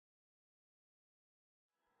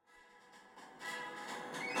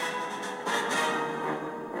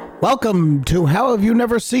Welcome to How Have You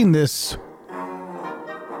Never Seen This?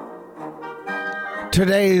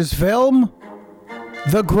 Today's film,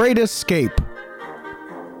 The Great Escape.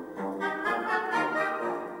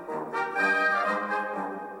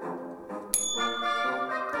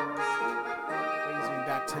 Brings me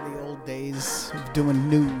back to the old days of doing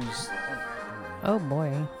news. Oh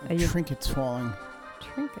boy, are you Trinkets falling.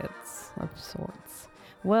 trinkets of sorts?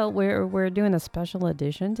 Well, we're doing a special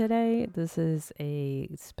edition today. This is a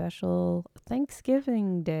special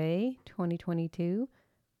Thanksgiving Day, 2022.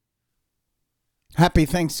 Happy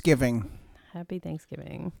Thanksgiving. Happy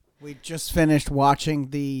Thanksgiving. We just finished watching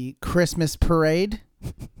the Christmas parade,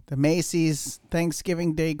 the Macy's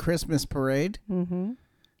Thanksgiving Day Christmas parade. Mm-hmm.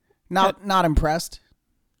 Not impressed.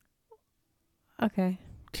 Okay.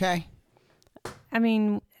 Okay. I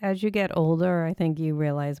mean, as you get older, I think you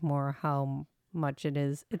realize more how much it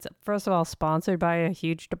is. It's first of all sponsored by a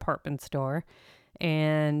huge department store,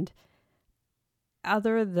 and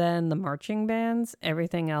other than the marching bands,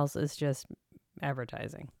 everything else is just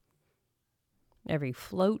advertising. Every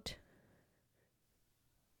float.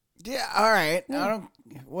 Yeah, all right. Yeah.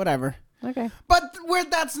 Whatever. Okay. But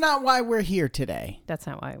that's not why we're here today. That's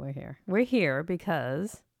not why we're here. We're here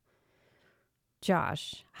because,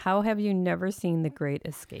 Josh, how have you never seen The Great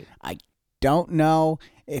Escape? I don't know.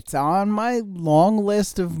 It's on my long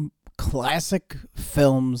list of classic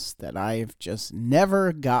films that I've just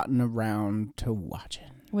never gotten around to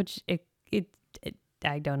watching. Which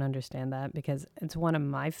I don't understand that because it's one of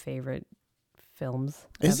my favorite films.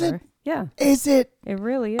 Is ever. it? Yeah, Is it? it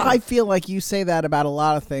really is. I feel like you say that about a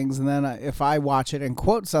lot of things, and then if I watch it and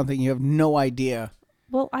quote something, you have no idea.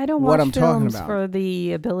 Well, I don't what watch I'm talking films about. for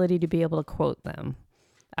the ability to be able to quote them.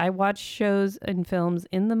 I watch shows and films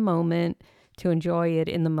in the moment to enjoy it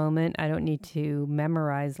in the moment. I don't need to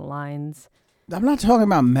memorize lines. I'm not talking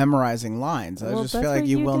about memorizing lines. I Well, just that's feel like what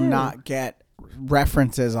you you will do. not get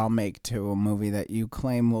references I'll make to a movie that you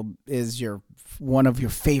claim is one of your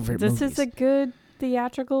favorite This movies. is a good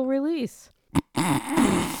theatrical release.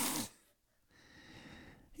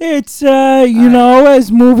 It's,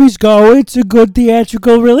 as movies go, it's a good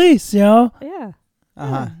theatrical release, Yeah. Uh-huh.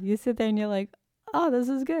 Yeah. You sit there and you're like, oh, this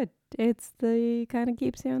is good. It's the kind of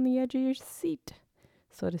keeps you on the edge of your seat,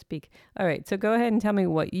 so to speak. All right. So go ahead and tell me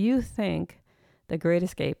what you think The Great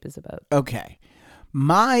Escape is about. Okay.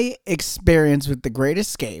 My experience with The Great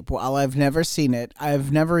Escape, while I've never seen it,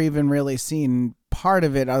 I've never even really seen part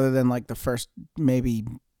of it other than like the first maybe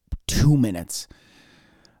 2 minutes.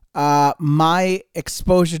 My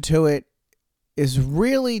exposure to it is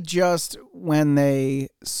really just when they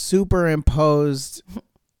superimposed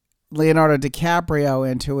Leonardo DiCaprio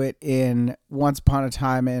into it in Once Upon a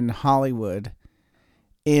Time in Hollywood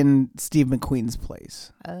in Steve McQueen's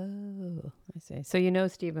place. Oh, I see. So you know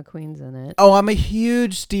Steve McQueen's in it. Oh, I'm a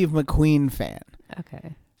huge Steve McQueen fan.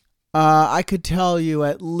 Okay. I could tell you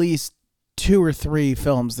at least 2 or 3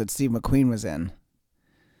 films that Steve McQueen was in.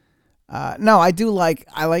 No, I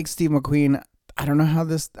like Steve McQueen. I don't know how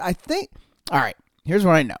all right, here's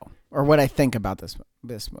what I know, or what I think about this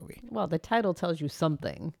movie. Well, the title tells you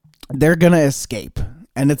something. They're going to escape,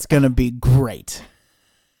 and it's going to be great.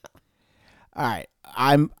 All right,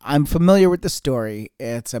 I'm familiar with the story.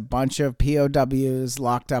 It's a bunch of POWs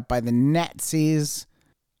locked up by the Nazis,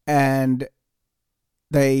 and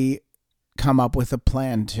they come up with a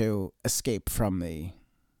plan to escape from the,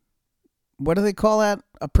 what do they call that?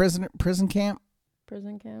 A prison camp?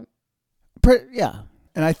 Prison camp. Yeah.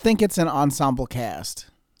 And I think it's an ensemble cast.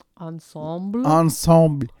 Ensemble.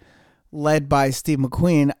 Led by Steve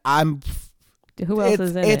McQueen. Who else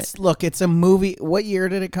is in it? Look, it's a movie. What year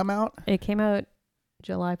did it come out? It came out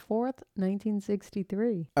July 4th,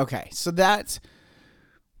 1963. Okay. So that's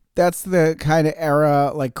the kind of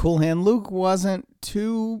era, like Cool Hand Luke wasn't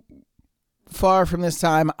too far from this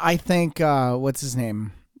time. I think, what's his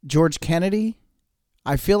name? George Kennedy.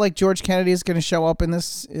 I feel like George Kennedy is going to show up in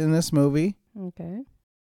this movie. Okay.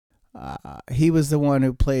 He was the one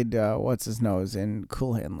who played what's his nose in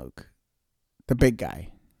Cool Hand Luke, the big guy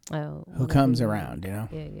Oh. who comes around. You know,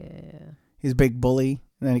 Yeah. he's a big bully,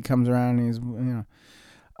 and then he comes around, and he's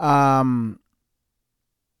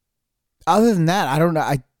Other than that, I don't know.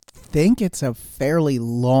 I think it's a fairly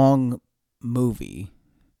long movie.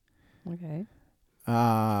 Okay.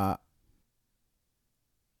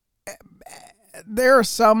 There are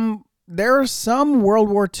some World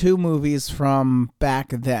War II movies from back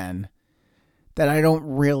then that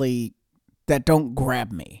that don't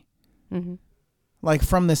grab me. Mm-hmm. Like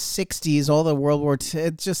from the 60s, all the World War II,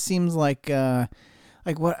 it just seems like what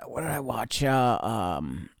did I watch?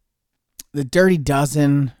 The Dirty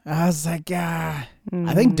Dozen. I was like, I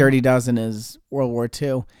think Dirty Dozen is World War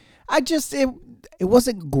II. it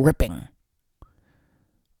wasn't gripping.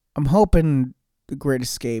 I'm hoping The Great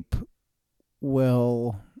Escape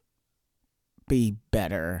will be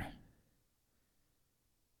better.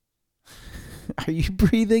 Are you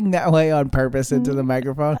breathing that way on purpose into the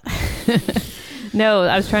microphone? No,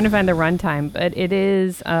 I was trying to find the runtime, but it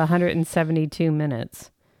is 172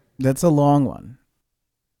 minutes. That's a long one.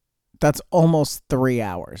 That's almost 3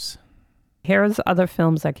 hours. Here's other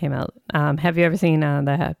films that came out. Have you ever seen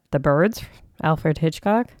the Birds, Alfred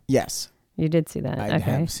Hitchcock? Yes. You did see that. I okay.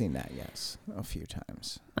 have seen that, yes, a few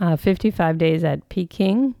times. 55 Days at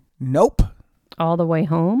Peking. Nope. All the Way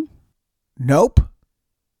Home. Nope.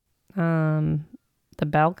 The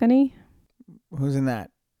Balcony. Who's in that?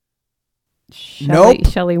 Nope.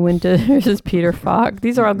 Shelley Winters, Peter Falk.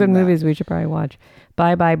 These are all good No. movies we should probably watch.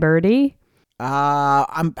 Bye Bye Birdie.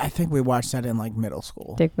 I think we watched that in like middle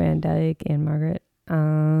school. Dick Van Dyke and Margaret.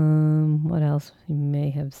 What else you may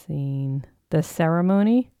have seen? The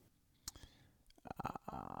Ceremony.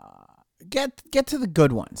 Get to the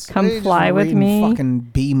good ones. Come Why are you just Fly With reading Me. Fucking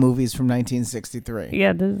B movies from 1963.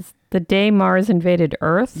 Yeah, this is The Day Mars Invaded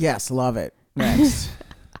Earth. Yes, love it. Next.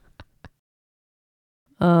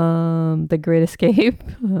 The Great Escape.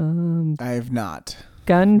 I have not.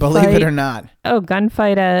 Gunfight. Believe it or not. Oh,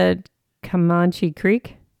 Gunfight at Comanche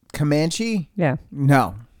Creek. Comanche? Yeah.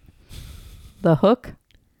 No. The Hook.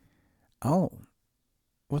 Oh.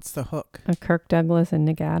 What's the hook? Kirk Douglas and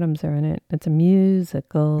Nick Adams are in it. It's a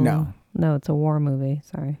musical. No. No, it's a war movie.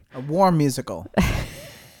 Sorry. A war musical.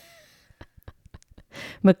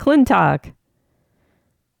 McClintock.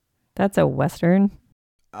 That's a Western.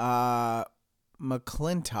 McClintock.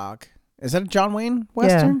 Is that a John Wayne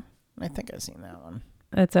Western? I think I've seen that one.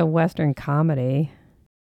 It's a Western comedy.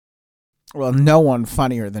 Well, no one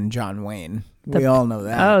funnier than John Wayne. We all know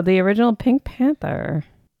that. Oh, the original Pink Panther.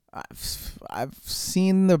 I've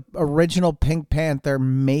seen the original Pink Panther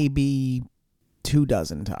maybe 24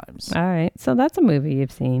 times. All right. So that's a movie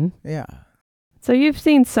you've seen. Yeah. So you've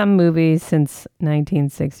seen some movies since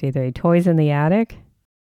 1963. Toys in the Attic.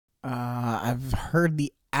 I've heard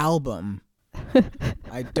the album.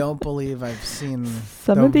 I don't believe I've seen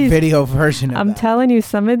Some the of these video version of I'm that. telling you,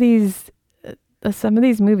 some of these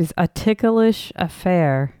movies, A Ticklish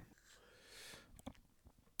Affair.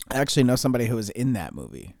 I actually know somebody who was in that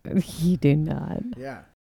movie. You do not. Yeah.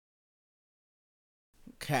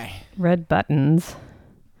 Okay. Red Buttons.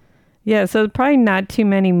 Yeah, so probably not too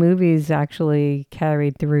many movies actually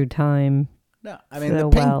carried through time. No, I mean So the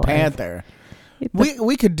Pink well as- Panther.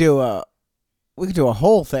 We could do a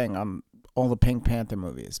whole thing on all the Pink Panther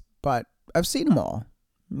movies, but I've seen them all.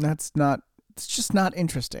 It's just not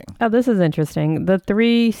interesting. Oh, this is interesting. The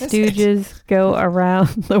Three This is- Stooges go around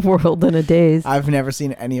the world in a daze. I've never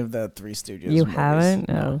seen any of the Three Stooges. You movies. haven't?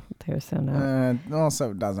 No. Oh, they're so not.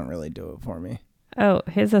 Also, doesn't really do it for me. Oh,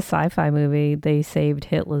 here's a sci-fi movie. They saved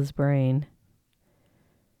Hitler's brain.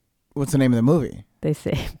 What's the name of the movie? They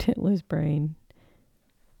saved Hitler's brain.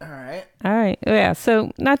 All right. All right. Yeah.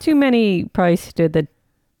 So not too many probably stood the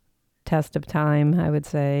test of time, I would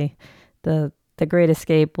say. The Great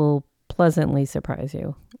Escape will pleasantly surprise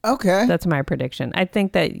you. Okay. That's my prediction. I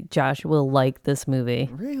think that Josh will like this movie.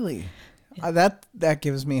 Really? That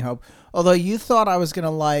gives me hope. Although you thought I was going to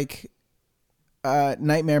like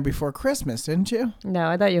Nightmare Before Christmas, didn't you? No,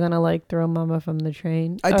 I thought you were going to like Throw Mama from the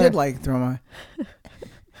Train. I did like Throw My...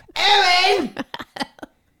 Ellen!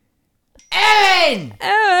 Ellen!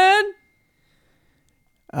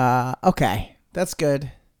 Ellen! Okay. That's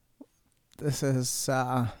good. This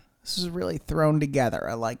is really thrown together.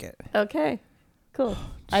 I like it. Okay. Cool.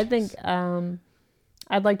 I think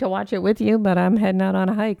I'd like to watch it with you, but I'm heading out on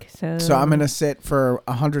a hike. So I'm going to sit for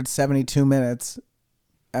 172 minutes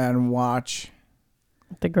and watch.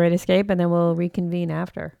 The Great Escape, and then we'll reconvene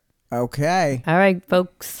after. Okay. All right,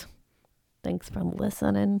 folks. Thanks for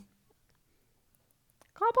listening.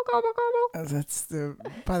 Gobble, gobble, gobble.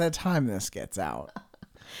 By the time this gets out.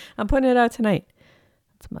 I'm putting it out tonight.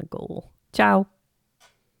 That's my goal. Ciao.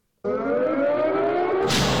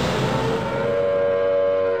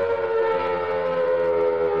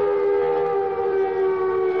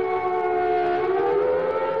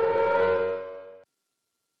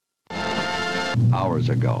 Hours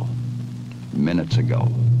ago, minutes ago,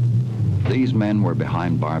 these men were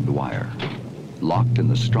behind barbed wire, locked in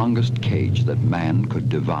the strongest cage that man could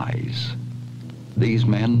devise. These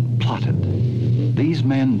men plotted. These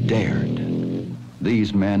men dared.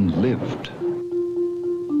 These men lived.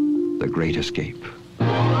 The Great Escape.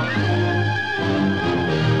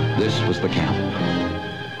 This was the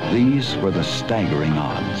camp. These were the staggering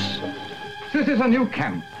odds. This is a new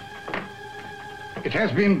camp. It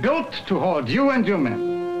has been built to hold you and your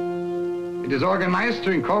men. It is organized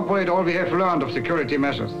to incorporate all we have learned of security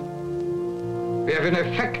measures. We have in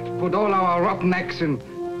effect put all our rotten eggs in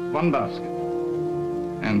one basket.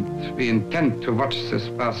 And we intend to watch this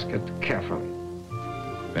basket carefully.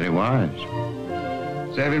 Very wise.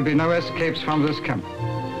 There will be no escapes from this camp.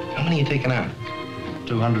 How many are you taking out?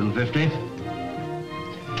 250?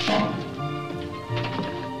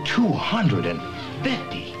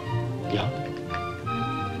 250? Yeah.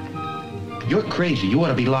 You're crazy. You ought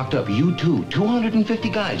to be locked up. You too. 250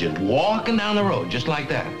 guys just walking down the road just like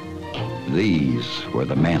that. These were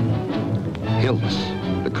the men.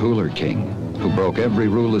 Hiltz, the Cooler King, who broke every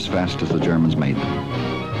rule as fast as the Germans made them.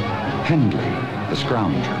 Hendley, the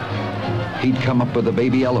Scrounger. He'd come up with a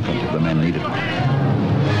baby elephant if the men needed one.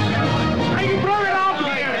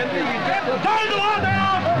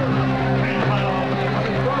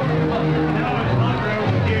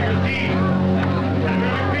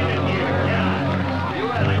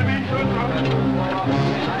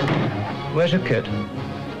 Where's your kit?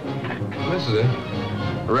 This is it.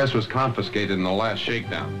 The rest was confiscated in the last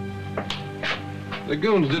shakedown. The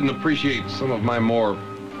goons didn't appreciate some of my more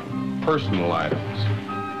personal items.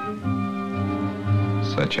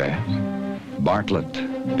 Such as Bartlett,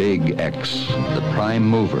 Big X, the prime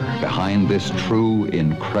mover behind this true,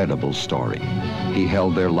 incredible story. He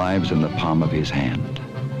held their lives in the palm of his hand.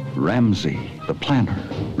 Ramsey, the planner,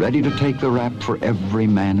 ready to take the rap for every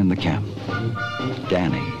man in the camp.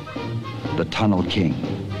 Danny, the Tunnel King.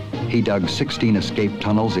 He dug 16 escape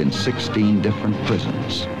tunnels in 16 different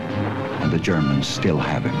prisons. And the Germans still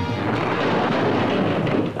have him.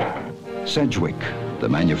 Sedgwick, the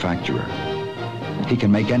manufacturer. He can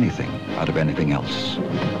make anything out of anything else.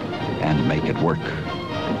 And make it work.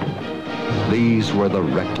 These were the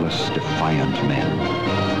reckless, defiant men.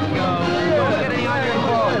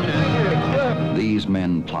 These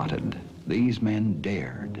men plotted. These men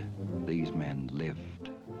dared. These men lived.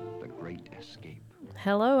 The Great Escape.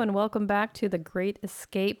 Hello and welcome back to The Great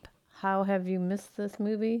Escape. How have you missed this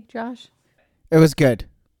movie, Josh? It was good.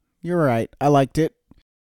 You're right. I liked it.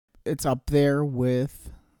 It's up there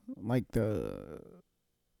with like the,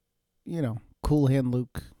 Cool Hand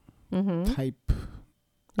Luke type.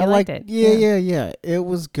 I liked it. Yeah. It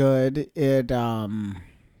was good. It there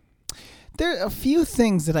are a few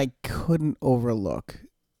things that I couldn't overlook.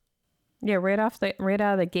 Yeah, right out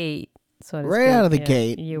of the gate. So to Right speak, out of the yeah,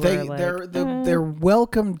 gate, you were like, they're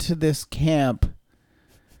welcomed to this camp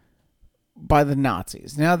by the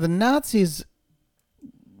Nazis. Now the Nazis,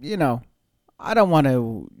 I don't want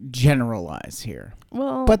to generalize here,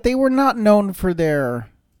 well, but they were not known for their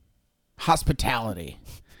hospitality.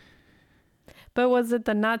 But was it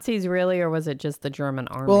the Nazis really, or was it just the German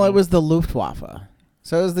army? Well, it was the Luftwaffe,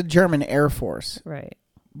 so it was the German Air Force, right?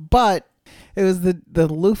 but it was the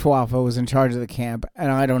Luftwaffe was in charge of the camp,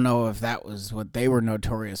 and I don't know if that was what they were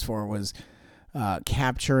notorious for, was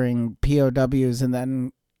capturing POWs and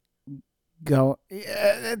then go.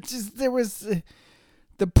 Yeah, there was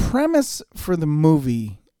the premise for the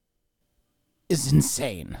movie is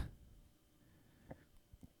insane.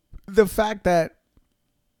 The fact that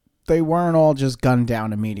they weren't all just gunned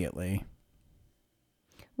down immediately.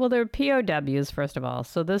 Well, they're POWs, first of all.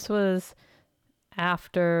 So this was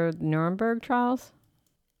after Nuremberg trials?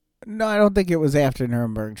 No, I don't think it was after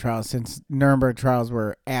Nuremberg trials, since Nuremberg trials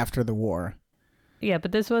were after the war. Yeah,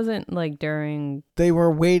 but this wasn't like during... All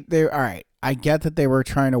right, I get that they were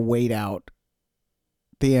trying to wait out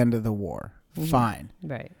the end of the war. Mm-hmm. Fine.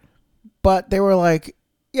 Right. But they were like,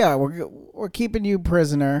 yeah, we're keeping you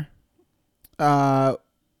prisoner. We're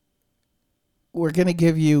going to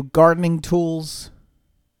give you gardening tools,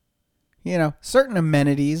 certain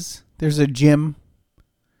amenities. There's a gym.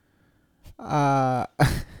 It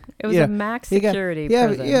was a max security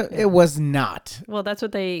prison. Yeah, it was not. Well, that's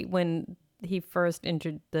what when he first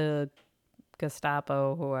entered the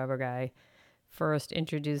Gestapo, whoever guy, first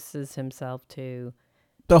introduces himself to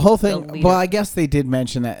the whole thing. Well, I guess they did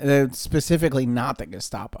mention that, specifically not the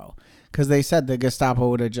Gestapo, because they said the Gestapo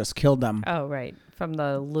would have just killed them. Oh, right. From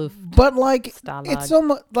the Luft. But like, Stalag. it's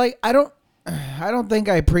almost like I don't think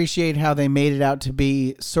I appreciate how they made it out to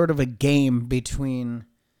be sort of a game between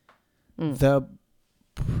the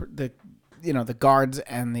guards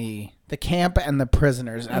and the camp and the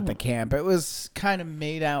prisoners at the camp. It was kind of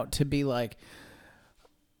made out to be like,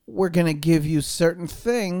 we're going to give you certain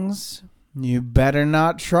things. You better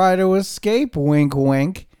not try to escape, wink,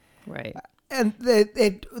 wink. Right. And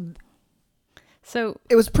it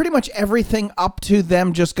it was pretty much everything up to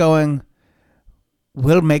them just going,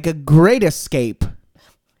 we'll make a great escape.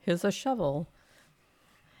 Here's a shovel.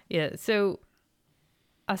 Yeah, so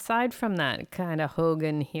aside from that kind of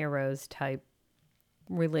Hogan Heroes type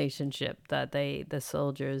relationship that the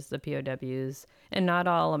soldiers, the POWs, and not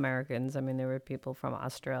all Americans. I mean, there were people from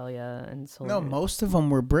Australia and soldiers. No, most of them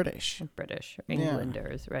were British. British,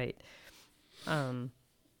 Englanders, right.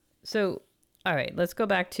 So, all right, let's go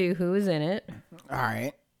back to who was in it. All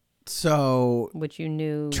right. So, which you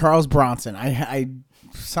knew. Charles Bronson. I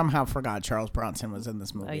somehow forgot Charles Bronson was in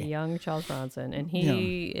this movie. A young Charles Bronson. And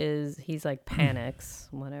he's like panics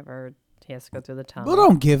whenever he has to go through the tunnel. Well,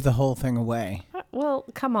 don't give the whole thing away. Well,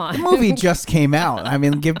 come on. The movie just came out. I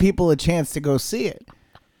mean, give people a chance to go see it.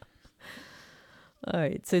 All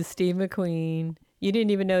right. So Steve McQueen. You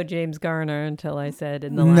didn't even know James Garner until I said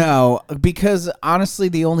in the No, because honestly,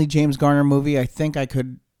 the only James Garner movie I think I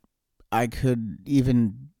could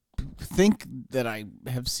even think that I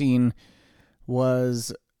have seen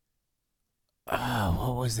was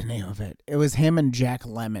what was the name of it? It was him and Jack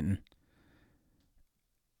Lemmon.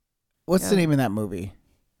 What's the name of that movie?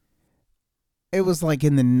 It was like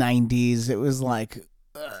in the 90s. It was like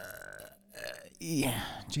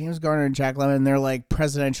James Garner and Jack Lemmon, they're like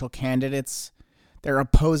presidential candidates. They're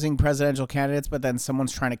opposing presidential candidates, but then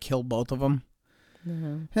someone's trying to kill both of them.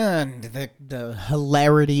 Mm-hmm. And the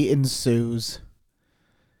hilarity ensues.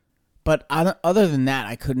 But other than that,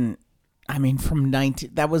 I couldn't. I mean,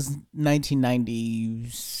 that was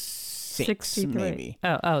 1996, 63. maybe.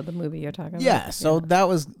 Oh, the movie you're talking about. Yeah, so that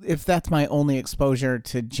was, if that's my only exposure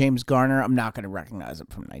to James Garner, I'm not going to recognize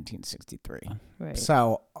it from 1963. Right.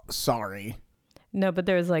 So sorry. No, but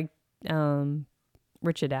there's like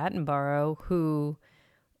Richard Attenborough, who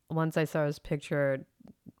once I saw his picture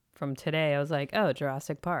from today, I was like, oh,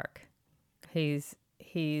 Jurassic Park. He's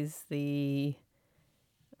the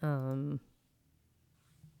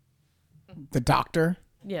doctor.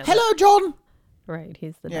 Yeah. Hello, John. Right,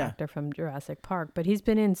 he's the doctor from Jurassic Park, but he's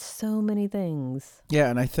been in so many things. Yeah,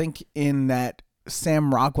 and I think in that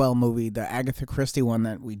Sam Rockwell movie, the Agatha Christie one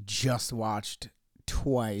that we just watched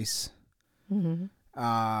twice, there's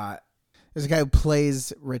a guy who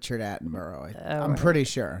plays Richard Attenborough. I'm pretty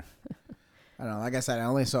sure. I don't know. Like I said, I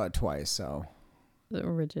only saw it twice, so.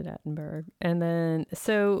 Richard Attenborough. And then,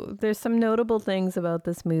 so there's some notable things about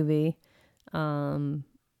this movie. The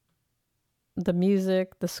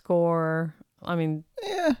music, the score. I mean,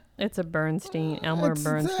 it's a Elmer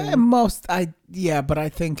Bernstein. But I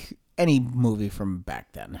think any movie from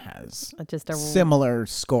back then has just a similar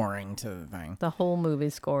scoring to the thing. The whole movie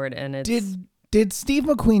scored, and it's. Did Steve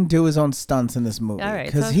McQueen do his own stunts in this movie? All right,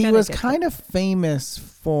 because so he was kind of famous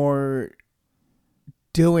for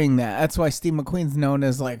doing that. That's why Steve McQueen's known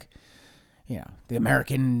as like, the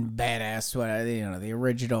American badass. The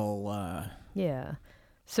original. Yeah.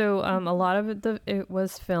 So a lot of it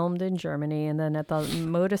was filmed in Germany, and then at the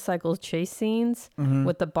motorcycle chase scenes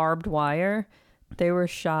with the barbed wire, they were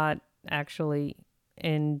shot actually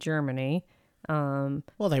in Germany.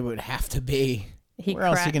 Well, they would have to be. Where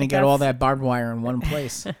else are you going to get all that barbed wire in one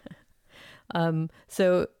place?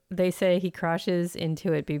 So they say he crashes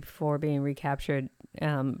into it before being recaptured,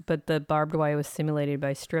 but the barbed wire was simulated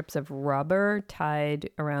by strips of rubber tied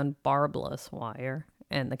around barbless wire.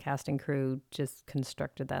 And the casting crew just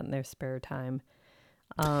constructed that in their spare time.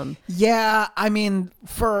 Yeah, I mean,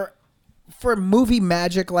 for movie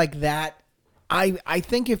magic like that, I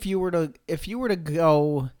think if you were to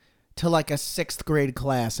go to like a 6th grade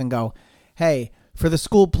class and go, hey, for the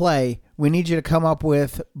school play, we need you to come up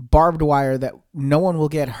with barbed wire that no one will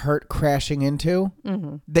get hurt crashing into,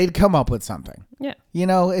 they'd come up with something. Yeah.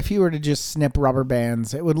 If you were to just snip rubber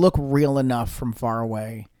bands, it would look real enough from far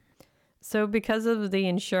away. So because of the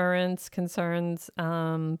insurance concerns,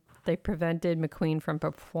 they prevented McQueen from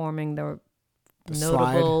performing the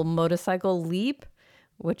notable motorcycle leap,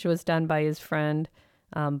 which was done by his friend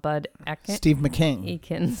Bud Steve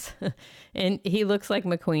Eakins. And he looks like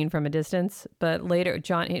McQueen from a distance. But later,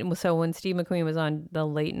 so when Steve McQueen was on the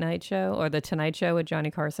Late Night Show or the Tonight Show with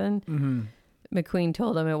Johnny Carson, McQueen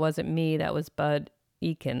told him it wasn't me, that was Bud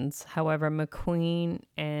Eakins. However, McQueen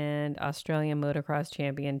and Australian motocross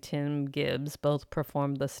champion Tim Gibbs both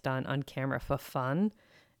performed the stunt on camera for fun.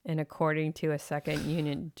 And according to a second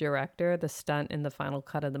unit director, the stunt in the final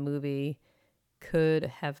cut of the movie could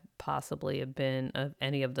have possibly have been of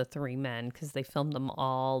any of the 3 men because they filmed them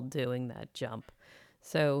all doing that jump.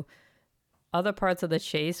 So other parts of the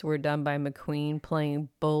chase were done by McQueen playing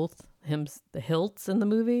both the hilts in the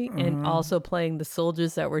movie and also playing the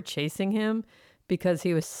soldiers that were chasing him, because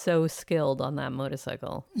he was so skilled on that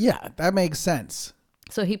motorcycle. Yeah, that makes sense.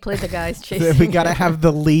 So he played the guys chasing. We got to have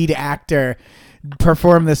the lead actor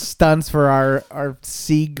perform the stunts for our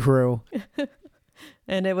sea crew.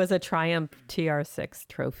 And it was a Triumph TR6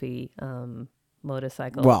 trophy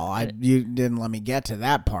motorcycle. Well, you didn't let me get to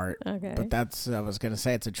that part. Okay. But I was going to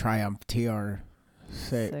say it's a Triumph TR6.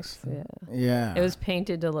 Yeah. Yeah. It was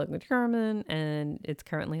painted to look German, and it's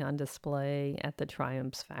currently on display at the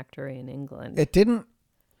Triumph's factory in England. It didn't.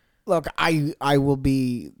 Look, I will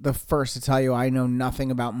be the first to tell you I know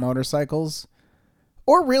nothing about motorcycles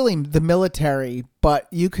or really the military, but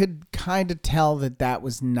you could kind of tell that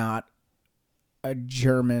was not a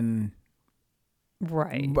German.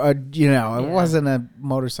 Right. It Yeah. wasn't a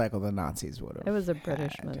motorcycle the Nazis would have. It was a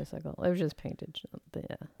British motorcycle. It was just painted.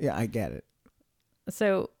 Yeah. Yeah, I get it.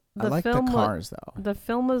 So I like the cars, though. The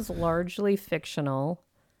film was largely fictional.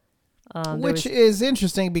 Which is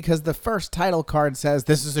interesting because the first title card says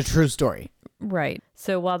this is a true story. Right.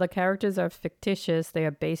 So while the characters are fictitious, they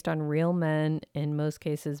are based on real men, in most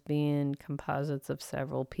cases being composites of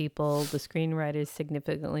several people. The screenwriters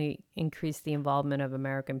significantly increased the involvement of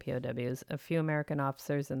American POWs. A few American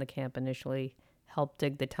officers in the camp initially helped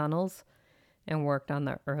dig the tunnels and worked on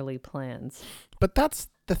the early plans. But that's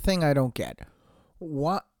the thing I don't get.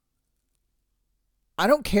 What? I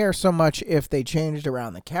don't care so much if they changed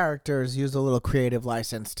around the characters, used a little creative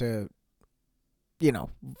license to,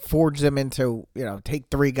 forge them into, take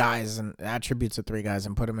three guys and attributes of three guys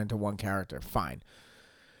and put them into one character. Fine.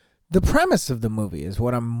 The premise of the movie is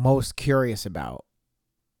what I'm most curious about.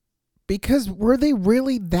 Because were they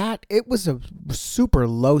really that? It was a super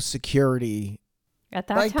low security. At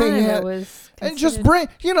that time, it was and just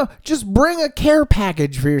bring a care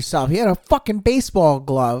package for yourself. He had a fucking baseball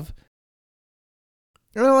glove.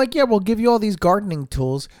 And they're like, yeah, we'll give you all these gardening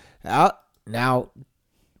tools. Now,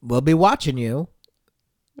 we'll be watching you.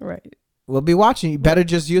 Right. We'll be watching you. Better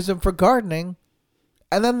just use them for gardening.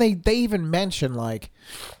 And then they even mention, like,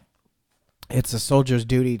 it's a soldier's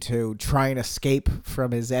duty to try and escape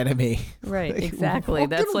from his enemy. Right, Like, exactly.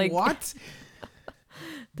 That's like... What?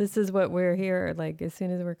 This is what we're here. Like, as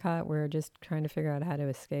soon as we're caught, we're just trying to figure out how to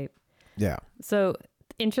escape. Yeah. So...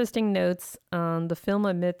 Interesting notes. The film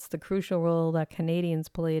admits the crucial role that Canadians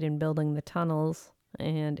played in building the tunnels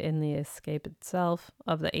and in the escape itself.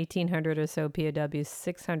 Of the 1,800 or so POWs,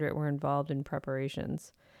 600 were involved in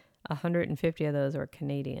preparations. 150 of those were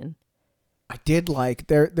Canadian. I did like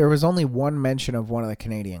there was only one mention of one of the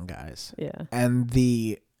Canadian guys. Yeah. And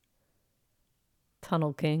the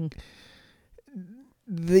Tunnel King.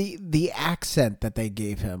 The accent that they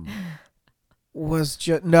gave him was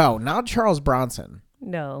just not Charles Bronson.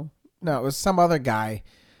 No, it was some other guy.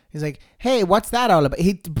 He's like, hey, what's that all about?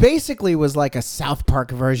 He basically was like a South Park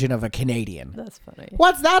version of a Canadian. That's funny.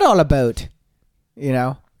 What's that all about?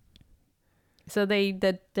 So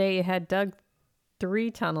they had dug 3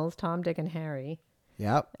 tunnels, Tom, Dick, and Harry.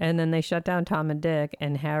 Yep. And then they shut down Tom and Dick,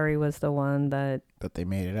 and Harry was the one that they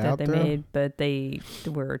made it that out they through. made, but they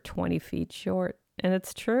were 20 feet short. And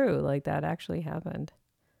it's true. Like, that actually happened.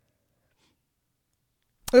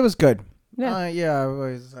 It was good. Yeah. It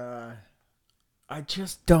was. I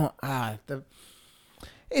just don't.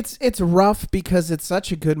 It's rough because it's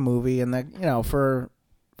such a good movie, and that for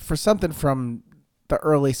something from the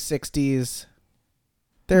early '60s,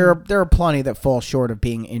 there are plenty that fall short of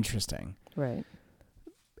being interesting. Right.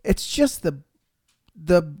 It's just the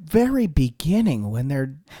very beginning when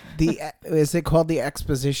they're is it called the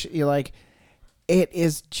exposition? You're like, it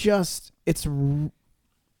is just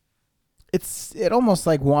it almost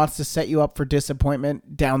like wants to set you up for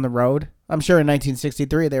disappointment down the road. I'm sure in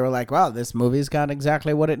 1963 they were like, wow, this movie's got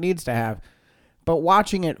exactly what it needs to have. But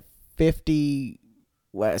watching it 60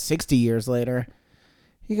 years later,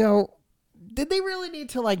 you go, did they really need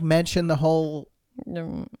to like mention the whole,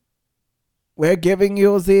 we're giving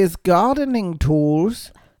you these gardening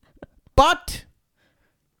tools, but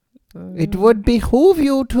it would behoove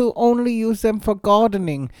you to only use them for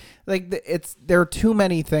gardening. Like there are too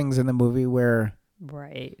many things in the movie where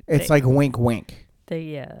it's like wink, wink.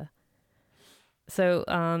 So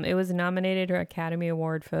it was nominated for Academy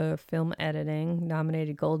Award for Film Editing,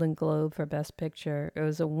 nominated Golden Globe for Best Picture. It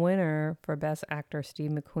was a winner for Best Actor,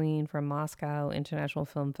 Steve McQueen from Moscow International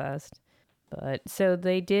Film Fest. But so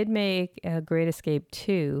they did make Great Escape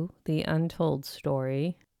 2, The Untold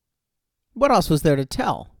Story. What else was there to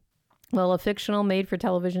tell? Well, a fictional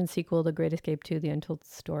made-for-television sequel, The Great Escape 2, The Untold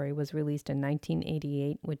Story, was released in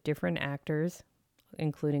 1988 with different actors,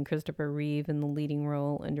 including Christopher Reeve in the leading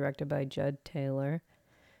role and directed by Judd Taylor,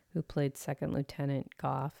 who played Second Lieutenant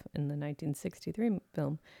Goff in the 1963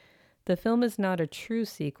 film. The film is not a true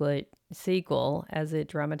sequel, as it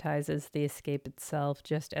dramatizes the escape itself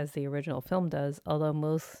just as the original film does, although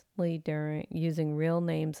mostly using real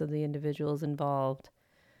names of the individuals involved.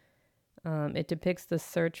 It depicts the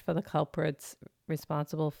search for the culprits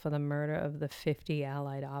responsible for the murder of the 50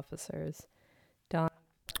 Allied officers. Done.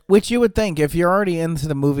 Which you would think, if you're already into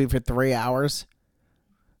the movie for 3 hours,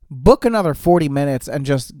 book another 40 minutes and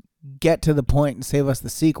just get to the point and save us the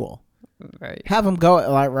sequel. Right. Have them go,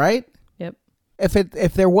 like, right? Yep.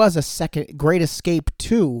 If there was a second Great Escape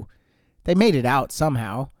 2, they made it out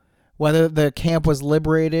somehow. Whether the camp was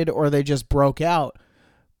liberated or they just broke out.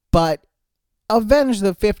 But avenge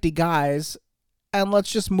the 50 guys and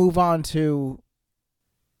let's just move on to,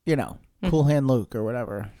 Cool Hand Luke or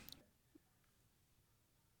whatever.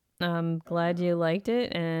 I'm glad you liked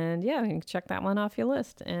it, and yeah, you can check that one off your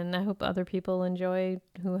list. And I hope other people enjoy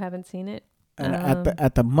who haven't seen it. And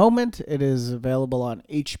at the moment, it is available on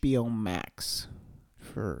HBO Max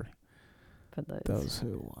for those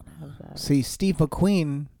who want to see Steve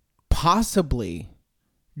McQueen possibly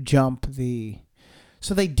jump the.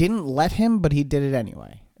 So they didn't let him, but he did it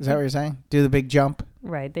anyway. Is that what you're saying? Do the big jump?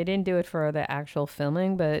 Right. They didn't do it for the actual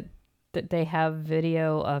filming, but they have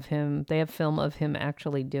video of him. They have film of him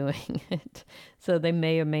actually doing it. So they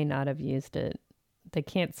may or may not have used it. They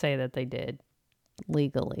can't say that they did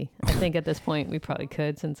legally. I think at this point we probably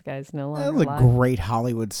could, since the guy's no longer That's a alive. great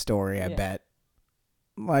Hollywood story, I bet.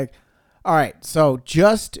 Like, all right. So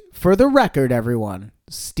just for the record, everyone,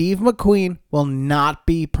 Steve McQueen will not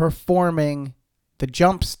be performing the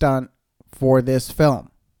jump stunt for this film.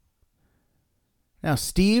 Now,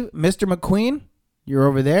 Mr. McQueen, you're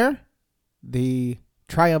over there. The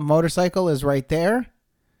Triumph motorcycle is right there.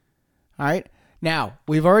 All right. Now,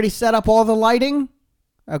 we've already set up all the lighting.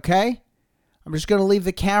 Okay. I'm just going to leave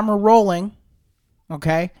the camera rolling.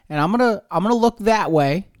 Okay. And I'm going to look that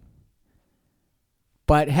way.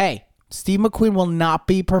 But hey, Steve McQueen will not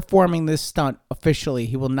be performing this stunt officially.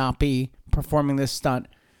 He will not be performing this stunt.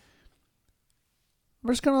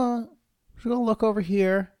 We're just gonna look over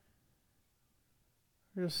here.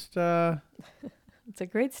 Just It's a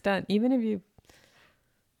great stunt, even if you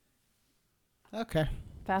okay.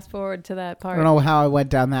 fast forward to that part. I don't know how I went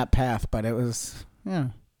down that path, but it was Yeah,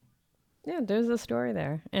 there's a story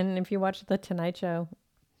there. And if you watch The Tonight Show,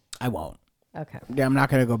 I won't. okay. Yeah, I'm not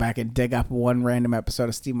gonna go back and dig up one random episode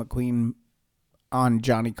of Steve McQueen on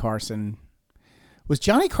Johnny Carson.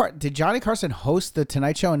 Did Johnny Carson host The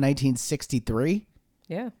Tonight Show in 1963?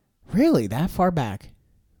 Yeah. Really, that far back?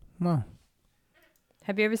 Well,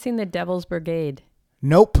 Have you ever seen The Devil's Brigade?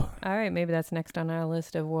 nope. All right, maybe that's next on our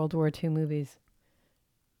list of World War II movies.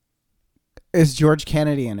 Is George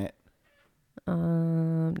Kennedy in it?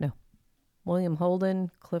 No. William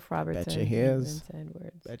Holden, Cliff Robertson. Bet you he is. Vince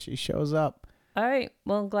Edwards. Bet she shows up. All right.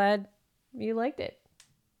 Well, glad you liked it.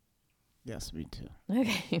 Yes, me too.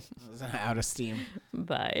 Okay. I was out of steam.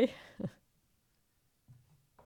 Bye.